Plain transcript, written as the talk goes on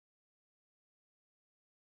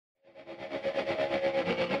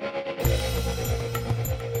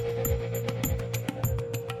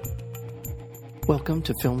Welcome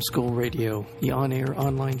to Film School Radio, the on-air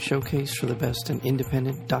online showcase for the best in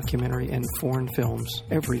independent documentary and foreign films,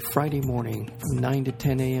 every Friday morning from 9 to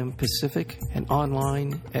 10 a.m. Pacific and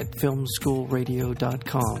online at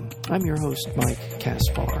filmschoolradio.com. I'm your host, Mike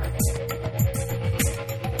Kaspar.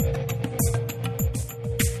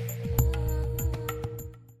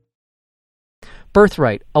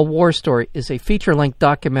 Birthright, A War Story is a feature-length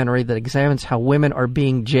documentary that examines how women are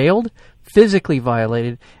being jailed, physically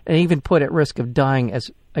violated, and even put at risk of dying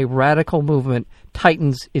as a radical movement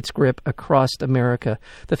tightens its grip across America.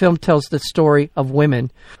 The film tells the story of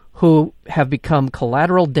women who have become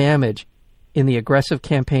collateral damage in the aggressive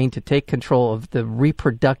campaign to take control of the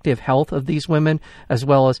reproductive health of these women, as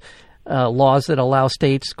well as laws that allow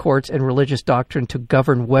states, courts, and religious doctrine to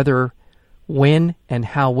govern whether, when, and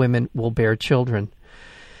how women will bear children.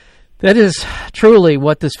 That is truly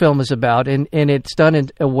what this film is about, and it's done in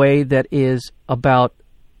a way that is about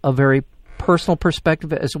a very personal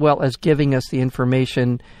perspective, as well as giving us the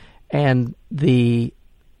information and the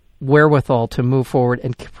wherewithal to move forward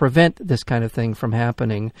and prevent this kind of thing from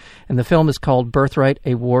happening. And the film is called Birthright,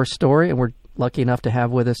 A War Story, and we're lucky enough to have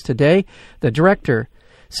with us today the director,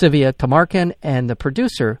 Sivia Tamarkin, and the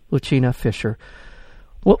producer, Lucina Fisher.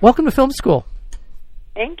 Welcome to Film School.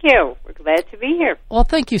 Thank you. We're glad to be here. Well,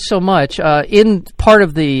 thank you so much. In part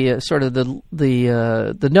of the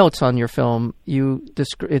the notes on your film,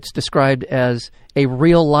 it's described as a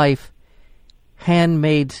real life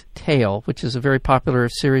Handmaid's Tale, which is a very popular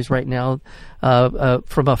series right now,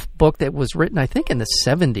 from a book that was written, I think, in the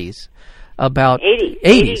 70s about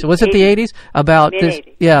 80s. Was it the 80s? About this,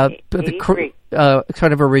 yeah,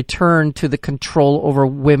 kind of a return to the control over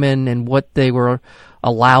women and what they were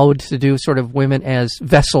allowed to do, sort of women as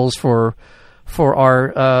vessels for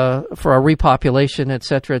our repopulation, et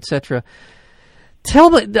cetera, et cetera. Tell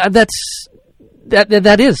me that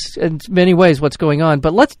is in many ways what's going on.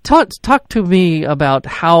 But let's talk to me about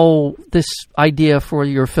how this idea for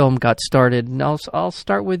your film got started. And I'll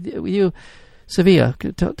start with you, Sivia.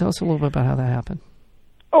 Tell us a little bit about how that happened.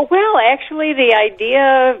 Oh, well, actually, the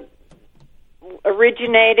idea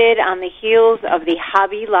originated on the heels of the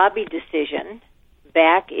Hobby Lobby decision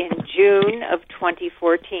back in June of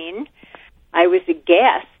 2014. I was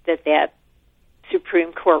aghast that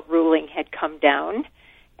Supreme Court ruling had come down,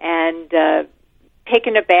 and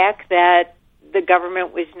taken aback that the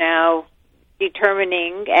government was now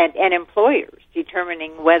determining, and employers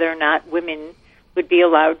determining, whether or not women would be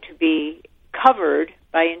allowed to be covered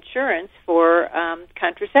by insurance for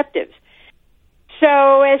contraceptives.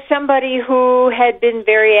 So as somebody who had been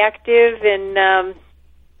very active in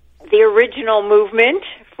the original movement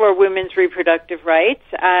for women's reproductive rights,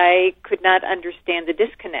 I could not understand the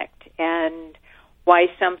disconnect and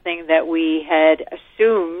why something that we had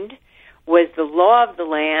assumed was the law of the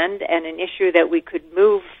land and an issue that we could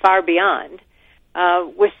move far beyond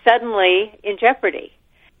was suddenly in jeopardy.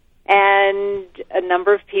 And a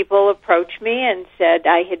number of people approached me and said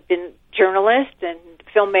I had been a journalist and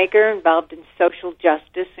filmmaker involved in social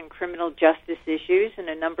justice and criminal justice issues, and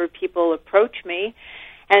a number of people approached me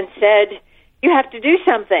and said, you have to do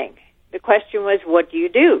something. The question was, what do you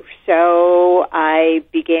do? So I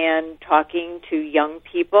began talking to young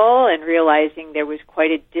people and realizing there was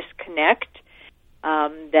quite a disconnect,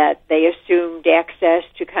 that they assumed access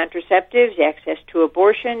to contraceptives, access to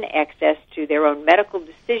abortion, access to their own medical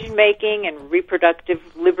decision-making and reproductive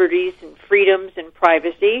liberties and freedoms and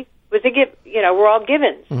privacy was were all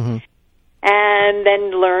givens. Mm-hmm. And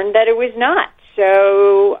then learned that it was not.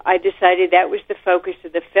 So I decided that was the focus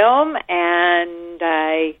of the film, and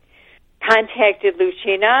I contacted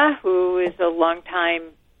Lucina, who is a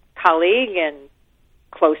longtime colleague and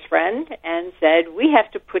close friend, and said, we have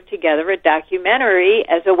to put together a documentary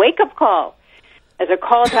as a wake-up call, as a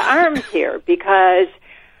call to arms here, because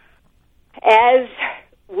as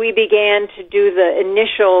we began to do the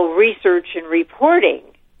initial research and reporting,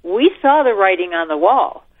 we saw the writing on the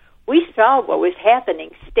wall. We saw what was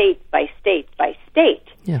happening state by state by state,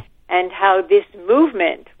 and how this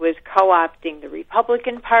movement was co-opting the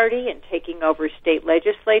Republican Party and taking over state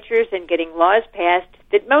legislatures and getting laws passed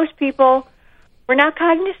that most people were not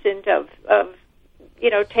cognizant of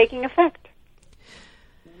taking effect.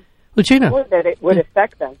 Lucina. Or that it would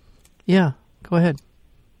affect them. Yeah, go ahead.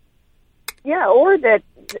 Yeah, or that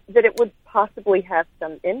it would possibly have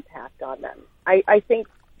some impact on them. I think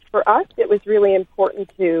for us it was really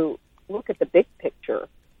important to look at the big picture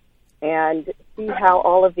and see how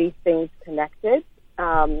all of these things connected.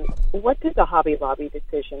 What did the Hobby Lobby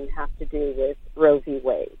decision have to do with Roe v.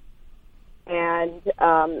 Wade? And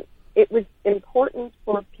it was important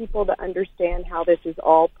for people to understand how this is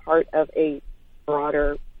all part of a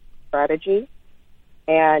broader strategy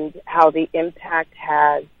and how the impact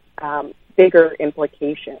has bigger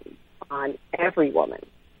implications on every woman.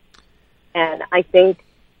 And I think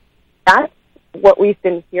that's what we've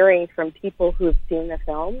been hearing from people who have seen the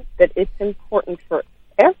film, that it's important for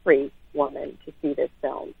every woman to see this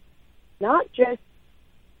film, not just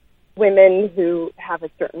women who have a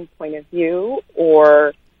certain point of view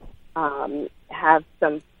or have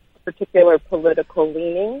some particular political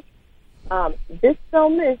leaning. This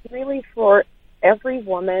film is really for every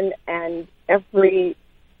woman and every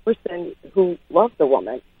person who loves a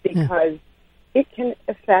woman, because it can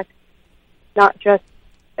affect not just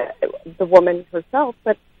the woman herself,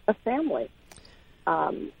 but a family.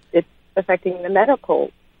 It's affecting the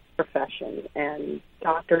medical profession and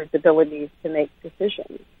doctors' abilities to make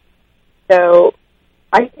decisions. So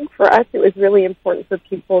I think for us it was really important for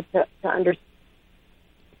people to understand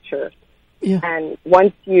the picture. Yeah. And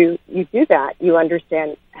once you do that, you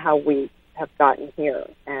understand how we have gotten here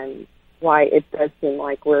and why it does seem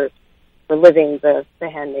like we're living the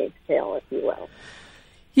Handmaid's Tale, if you will.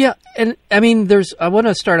 Yeah, and I mean, I want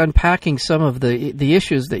to start unpacking some of the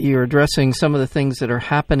issues that you're addressing, some of the things that are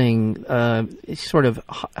happening, sort of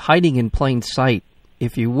hiding in plain sight,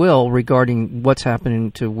 if you will, regarding what's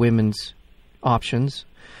happening to women's options,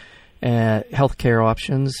 healthcare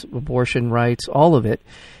options, abortion rights, all of it,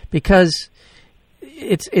 because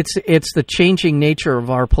it's the changing nature of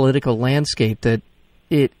our political landscape that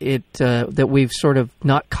that we've sort of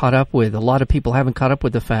not caught up with. A lot of people haven't caught up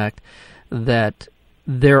with the fact that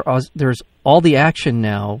there's all the action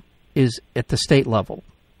now is at the state level,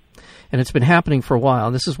 and it's been happening for a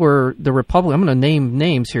while. This is where I'm going to name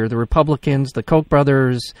names here: the Republicans, the Koch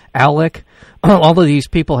brothers, ALEC. All of these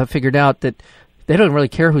people have figured out that they don't really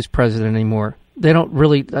care who's president anymore. They don't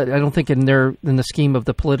really. I don't think in the scheme of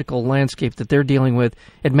the political landscape that they're dealing with,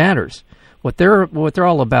 it matters. What they're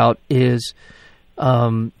all about is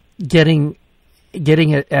getting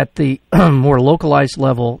it at the more localized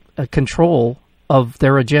level, control of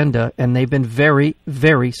their agenda, and they've been very,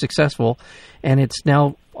 very successful. And it's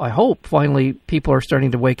now, I hope, finally people are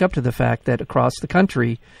starting to wake up to the fact that across the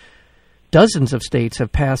country, dozens of states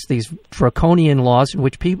have passed these draconian laws in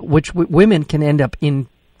which women can end up in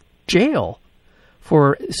jail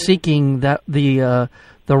for seeking the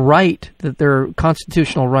right, that their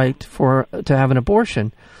constitutional right to have an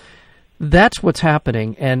abortion. That's what's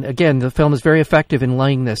happening. And again, the film is very effective in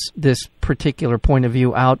laying this particular point of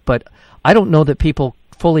view out, but I don't know that people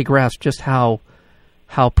fully grasp just how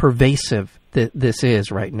pervasive this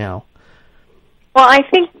is right now. Well, I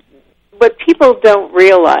think what people don't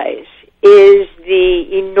realize is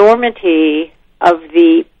the enormity of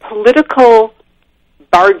the political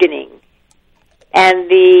bargaining and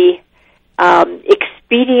the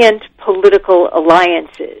expedient political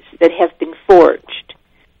alliances that have been forged.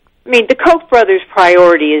 I mean, the Koch brothers'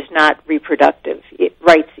 priority is not reproductive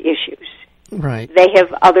rights issues. Right. They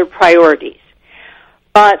have other priorities.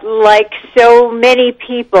 But like so many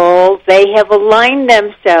people, they have aligned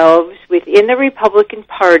themselves within the Republican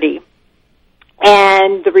Party.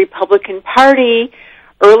 And the Republican Party,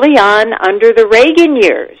 early on, under the Reagan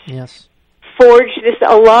years, yes, forged this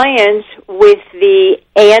alliance with the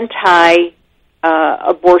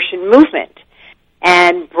anti-abortion movement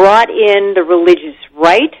and brought in the religious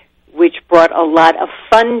right, which brought a lot of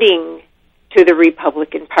funding to the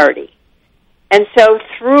Republican Party. And so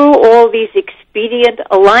through all these expedient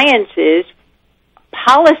alliances,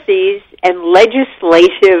 policies and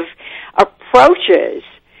legislative approaches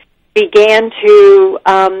began to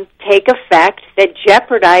take effect that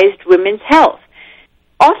jeopardized women's health,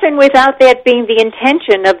 often without that being the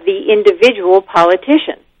intention of the individual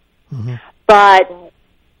politician. Mm-hmm. But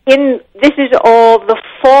this is all the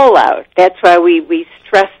fallout. That's why we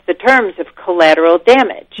stress the terms of collateral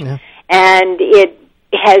damage. Yeah. And it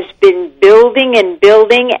has been building and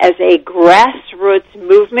building as a grassroots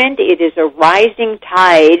movement. It is a rising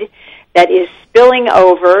tide that is spilling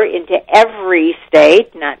over into every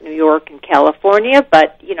state, not New York and California,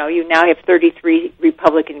 but, you now have 33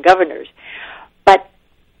 Republican governors. But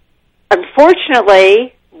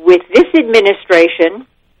unfortunately, with this administration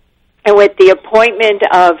and with the appointment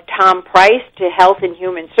of Tom Price to Health and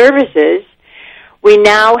Human Services, we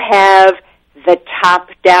now have the top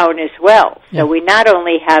down as well. So we not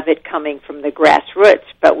only have it coming from the grassroots,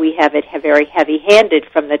 but we have it very heavy-handed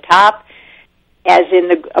from the top, as in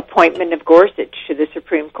the appointment of Gorsuch to the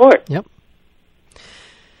Supreme Court. Yep.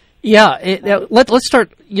 Yeah, let's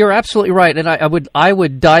start. You're absolutely right, and I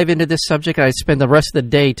would dive into this subject. I'd spend the rest of the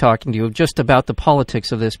day talking to you just about the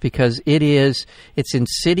politics of this, because it's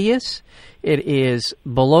insidious, it is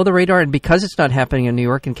below the radar, and because it's not happening in New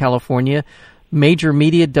York and California, major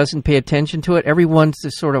media doesn't pay attention to it. Everyone's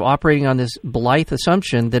just sort of operating on this blithe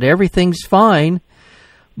assumption that everything's fine,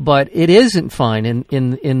 but it isn't fine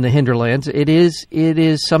in the hinterlands. It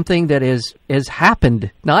is something that has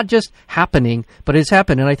happened, not just happening, but has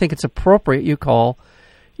happened. And I think it's appropriate you call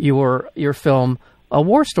your film a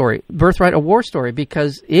war story, Birthright a war story,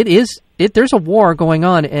 because there's a war going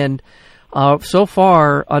on. And so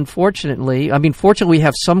far, unfortunately, fortunately, we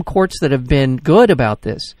have some courts that have been good about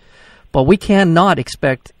this. But we cannot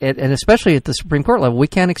expect, and especially at the Supreme Court level, we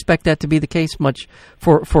can't expect that to be the case much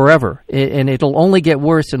forever. And it'll only get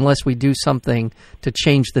worse unless we do something to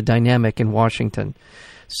change the dynamic in Washington.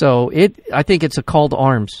 So I think it's a call to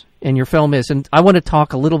arms, and your film is. And I want to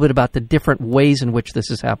talk a little bit about the different ways in which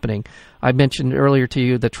this is happening. I mentioned earlier to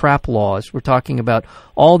you the trap laws. We're talking about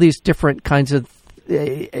all these different kinds of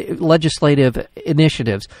legislative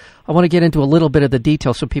initiatives. I want to get into a little bit of the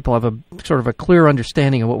detail so people have a sort of a clear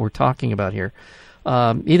understanding of what we're talking about here.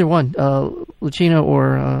 Either one, Lucina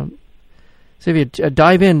or Sylvia,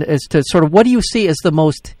 dive in as to sort of what do you see as the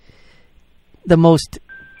most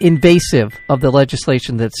invasive of the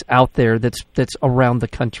legislation that's out there, that's around the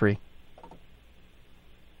country.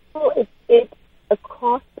 Well, it's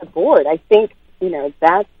across the board. I think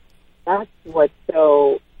that's what's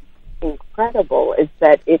so incredible, is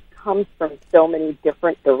that it comes from so many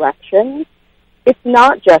different directions. It's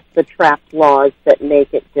not just the trapped laws that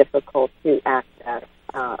make it difficult to access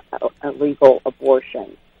a legal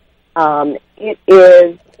abortion. It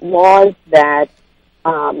is laws that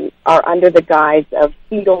are under the guise of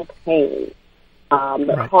fetal pain,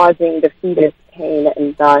 causing the fetus pain,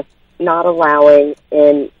 and thus not allowing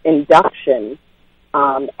induction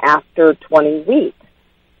after 20 weeks.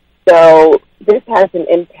 So this has an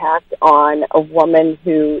impact on a woman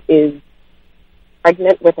who is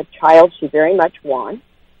pregnant with a child she very much wants,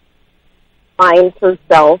 finds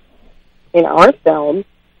herself in our film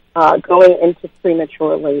going into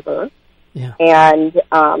premature labor, and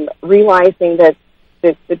realizing that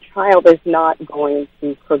the child is not going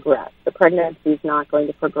to progress. The pregnancy is not going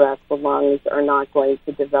to progress. The lungs are not going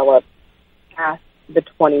to develop past the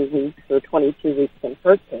 20 weeks or 22 weeks in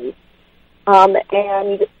her case.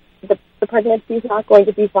 And the pregnancy is not going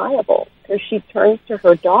to be viable. So she turns to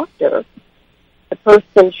her doctor, the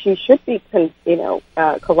person she should be,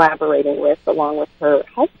 collaborating with, along with her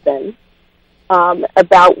husband,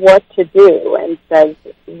 about what to do, and says,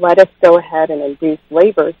 let us go ahead and induce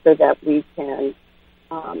labor so that we can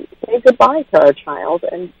say goodbye to our child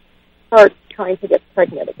and start trying to get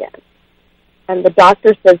pregnant again. And the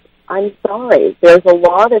doctor says, I'm sorry, there's a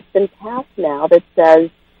law that's been passed now that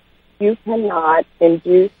says you cannot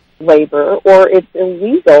induce labor, or it's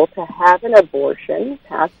illegal to have an abortion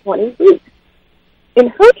past 20 weeks. In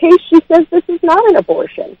her case, she says this is not an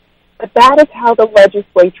abortion, but that is how the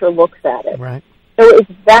legislature looks at it. Right. So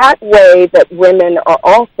it's that way that women are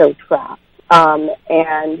also trapped,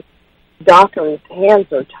 and doctors' hands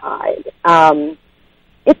are tied.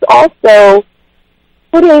 It's also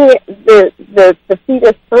putting the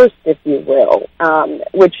fetus first, if you will,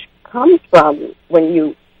 which comes from when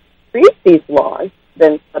you read these laws,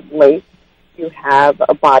 then suddenly you have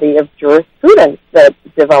a body of jurisprudence that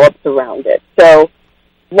develops around it. So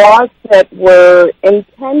laws that were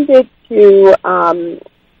intended to,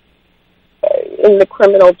 in the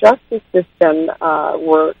criminal justice system,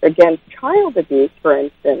 were against child abuse, for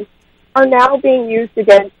instance, are now being used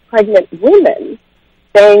against pregnant women,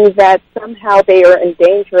 saying that somehow they are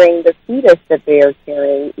endangering the fetus that they are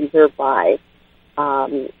carrying, either by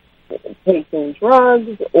taking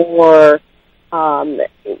drugs or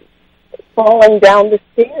falling down the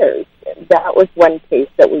stairs. That was one case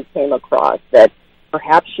that we came across, that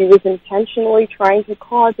perhaps she was intentionally trying to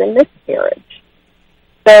cause a miscarriage.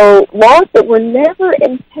 So laws that were never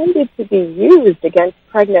intended to be used against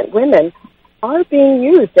pregnant women are being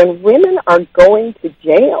used, and women are going to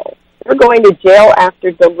jail. They're going to jail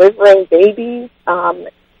after delivering babies.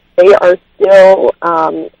 They are still,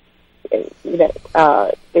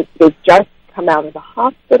 they've just come out of the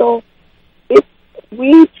hospital.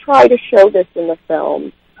 We try to show this in the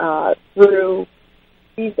film through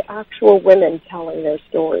these actual women telling their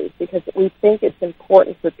stories, because we think it's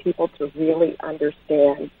important for people to really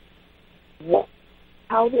understand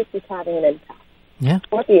how this is having an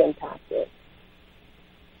impact, what the impact is.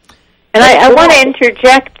 And I want to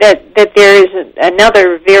interject that there is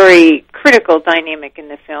another very critical dynamic in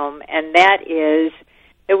the film, and that is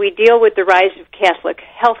that we deal with the rise of Catholic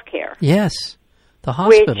health care. Yes, the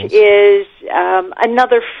hospitals. Which is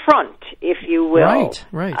another front, if you will.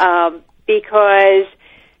 Right. Because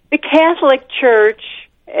the Catholic Church,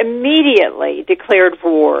 immediately declared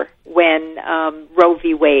war when Roe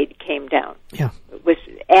v. Wade came down. Yeah.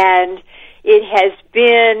 And it has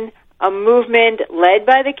been a movement led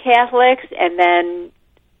by the Catholics and then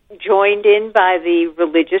joined in by the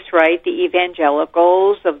religious right, the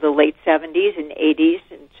evangelicals of the late 70s and 80s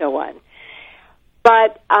and so on.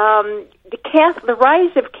 But the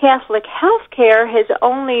rise of Catholic healthcare has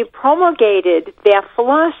only promulgated that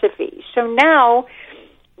philosophy. So now,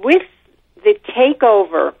 with the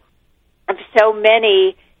takeover of so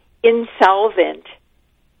many insolvent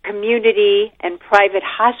community and private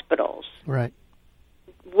hospitals, right,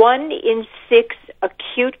 1 in 6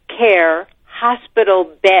 acute care hospital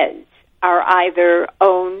beds are either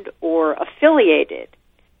owned or affiliated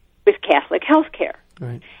with Catholic healthcare.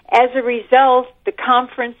 Right. As a result, the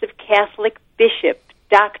Conference of Catholic Bishop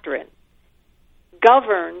Doctrine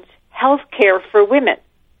governs health care for women.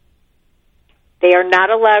 They are not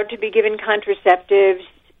allowed to be given contraceptives.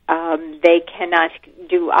 They cannot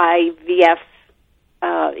do IVF,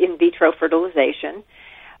 in vitro fertilization.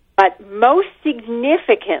 But most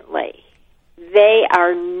significantly, they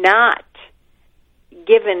are not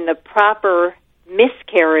given the proper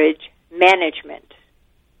miscarriage management.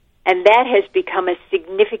 And that has become a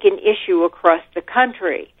significant issue across the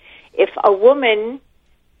country. If a woman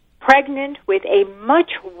pregnant with a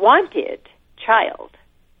much-wanted child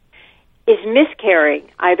is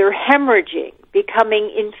miscarrying, either hemorrhaging,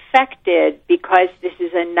 becoming infected because this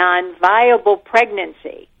is a non-viable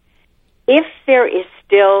pregnancy, if there is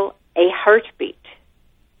still a heartbeat,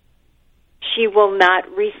 she will not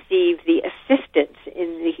receive the assistance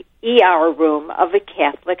in the ER room of a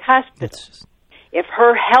Catholic hospital. If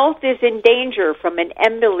her health is in danger from an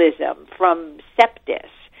embolism, from sepsis,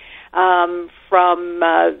 from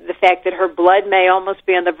the fact that her blood may almost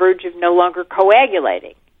be on the verge of no longer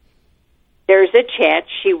coagulating, there's a chance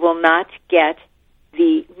she will not get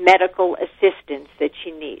the medical assistance that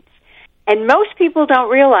she needs. And most people don't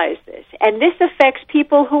realize this. And this affects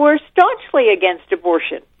people who are staunchly against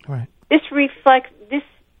abortion. Right. This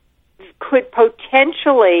could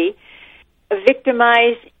potentially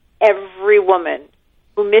victimize every woman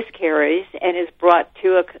who miscarries and is brought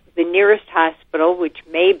to the nearest hospital, which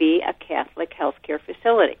may be a Catholic healthcare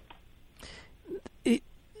facility.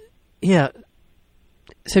 Yeah,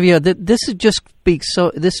 Sylvia, this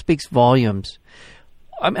speaks volumes.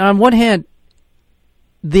 I mean, on one hand,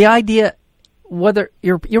 the idea, whether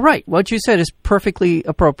you're right, what you said is perfectly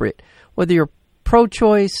appropriate. Whether you're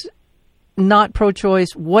pro-choice, not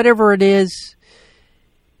pro-choice, whatever it is,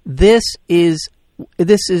 this is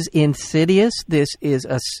insidious.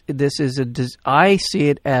 I see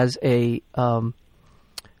it as a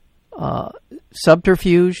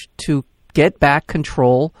subterfuge to get back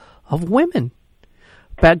control of women.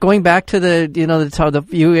 Going back to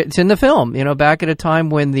it's in the film, back at a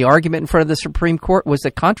time when the argument in front of the Supreme Court was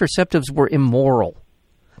that contraceptives were immoral.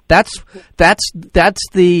 That's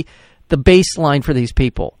the baseline for these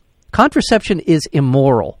people. Contraception is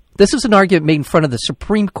immoral. This is an argument made in front of the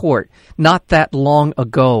Supreme Court not that long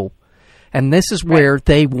ago, and this is where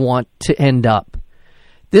they want to end up.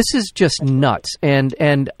 This is just nuts. And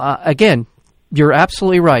again, you're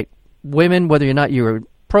absolutely right. Women, whether or not you're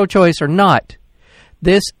pro-choice or not,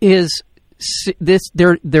 they're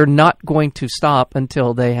not going to stop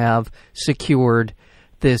until they have secured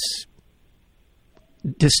this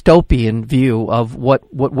dystopian view of what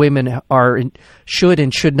women should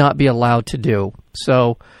and should not be allowed to do.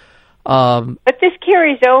 So, but this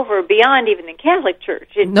carries over beyond even the Catholic Church.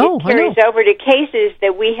 It carries over to cases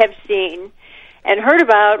that we have seen and heard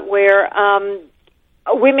about where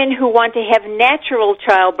women who want to have natural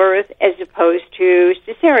childbirth as opposed to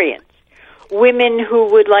cesareans, women who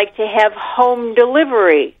would like to have home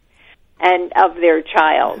delivery and of their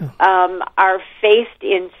child are faced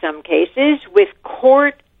in some cases with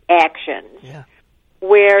court actions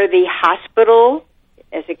where the hospital,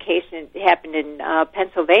 as a case happened in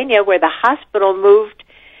Pennsylvania, where the hospital moved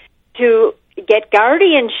to get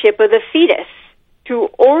guardianship of the fetus to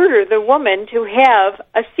order the woman to have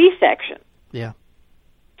a C-section. Yeah.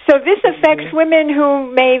 So this affects women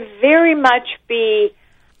who may very much be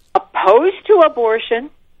opposed to abortion,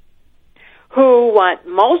 who want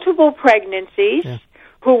multiple pregnancies,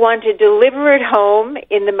 who want to deliver at home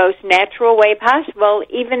in the most natural way possible.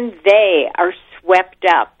 Even they are swept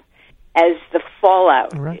up as the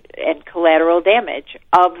fallout and collateral damage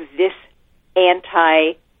of this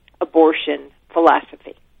anti-abortion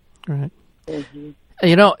philosophy. Right. Mm-hmm.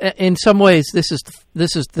 In some ways, this is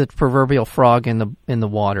the proverbial frog in the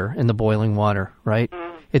water, in the boiling water, right?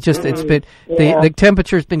 It's been the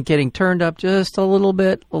temperature's been getting turned up just a little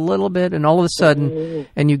bit, and all of a sudden,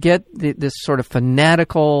 and you get this sort of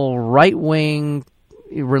fanatical right wing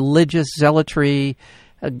religious zealotry,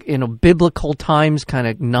 biblical times kind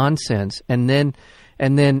of nonsense, and then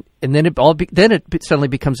it suddenly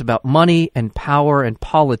becomes about money and power and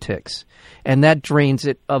politics, and that drains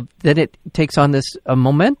it of. Then it takes on this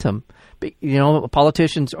momentum.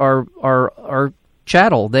 Politicians are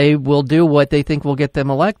chattel. They will do what they think will get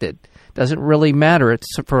them elected. Doesn't really matter. It's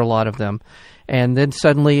for a lot of them. And then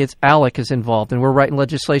suddenly ALEC is involved, and we're writing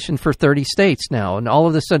legislation for 30 states now. And all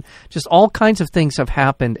of a sudden, just all kinds of things have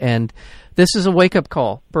happened. And this is a wake-up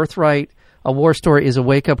call. Birthright, A War Story is a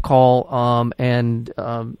wake-up call. And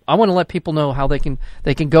I want to let people know how they can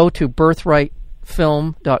go to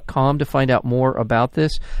birthrightfilm.com to find out more about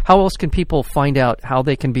this. How else can people find out how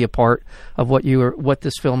they can be a part of what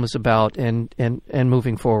this film is about and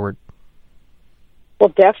moving forward?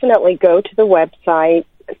 Well, definitely go to the website,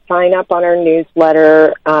 sign up on our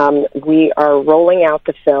newsletter. We are rolling out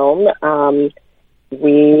the film.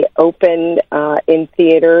 We open in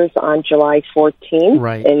theaters on July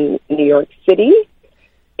 14th in New York City,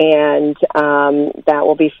 and that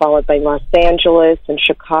will be followed by Los Angeles and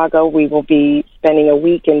Chicago. We will be spending a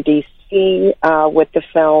week in D.C. With the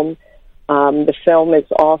film. The film is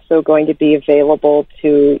also going to be available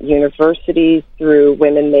to universities through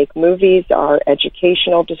Women Make Movies, our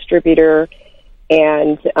educational distributor,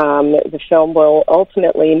 and the film will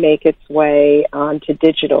ultimately make its way onto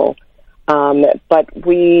digital. But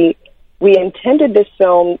we intended this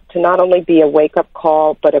film to not only be a wake-up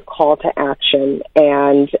call, but a call to action.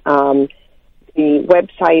 And the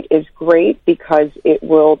website is great because it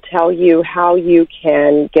will tell you how you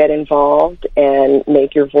can get involved and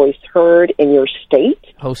make your voice heard in your state.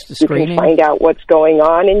 Host a screening. You can find out what's going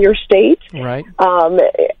on in your state. Right.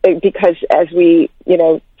 Because as we,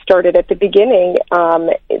 started at the beginning,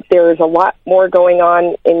 there is a lot more going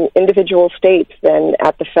on in individual states than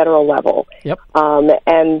at the federal level. Yep.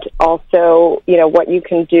 And also, what you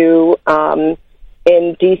can do in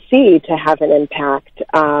D.C. to have an impact.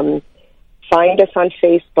 Find us on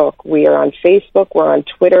Facebook. We are on Facebook. We're on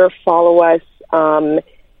Twitter. Follow us.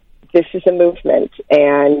 This is a movement,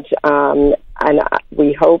 and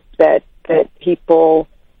we hope that people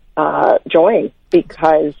join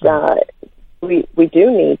because we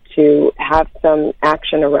do need to have some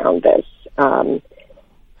action around this.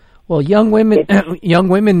 Well, young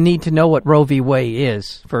women need to know what Roe v. Wade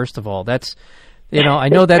is. First of all, that's I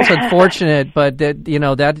know that's unfortunate, but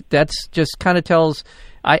that's just kind of tells.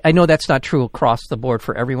 I know that's not true across the board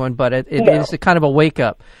for everyone, but it is a kind of a wake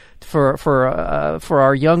up for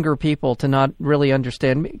our younger people to not really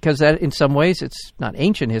understand, because that in some ways it's not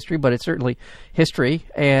ancient history, but it's certainly history,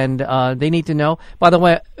 and they need to know. By the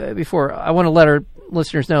way, before I want to let our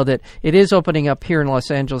listeners know that it is opening up here in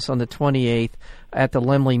Los Angeles on the 28th at the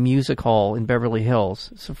Laemmle Music Hall in Beverly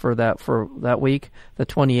Hills. So for that week, the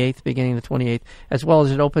 28th, beginning the 28th, as well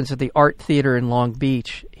as it opens at the Art Theater in Long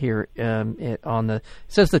Beach here it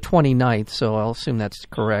says the 29th, so I'll assume that's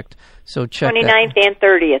correct. So check 29th and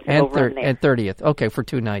 30th and 30th. Okay, for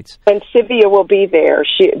 2 nights. And Sylvia will be there.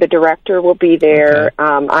 The director will be there.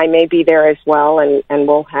 Okay. I may be there as well, and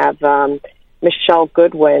we'll have Michelle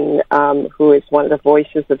Goodwin, who is one of the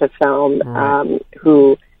voices of the film,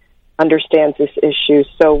 who understands this issue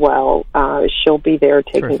so well. She'll be there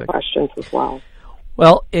taking questions as well.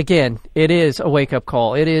 Well, again, it is a wake-up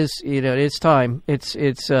call. It is, it's time.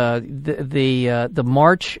 The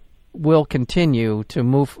march will continue to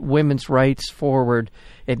move women's rights forward.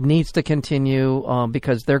 It needs to continue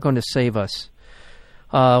because they're going to save us.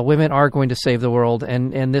 Women are going to save the world,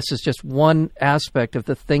 and this is just one aspect of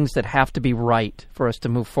the things that have to be right for us to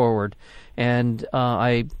move forward. And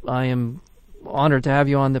I am honored to have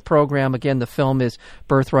you on the program. Again, the film is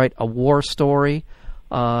Birthright, A War Story.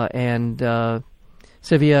 And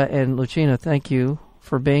Sylvia and Lucina, thank you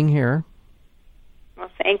for being here. Well,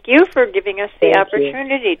 thank you for giving us the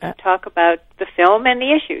opportunity to talk about the film and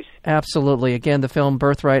the issues. Absolutely. Again, the film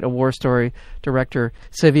Birthright, A War Story, director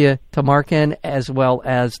Sylvia Tamarkin, as well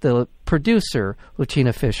as the producer,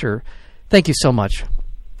 Lucina Fisher. Thank you so much.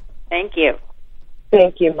 Thank you.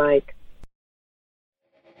 Thank you, Mike.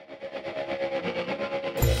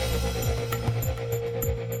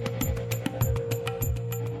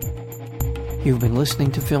 You've been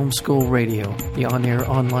listening to Film School Radio, the on-air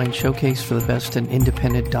online showcase for the best in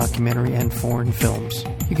independent documentary and foreign films.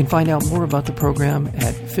 You can find out more about the program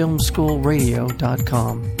at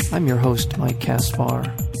filmschoolradio.com. I'm your host, Mike Kaspar.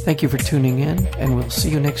 Thank you for tuning in, and we'll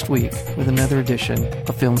see you next week with another edition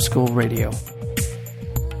of Film School Radio.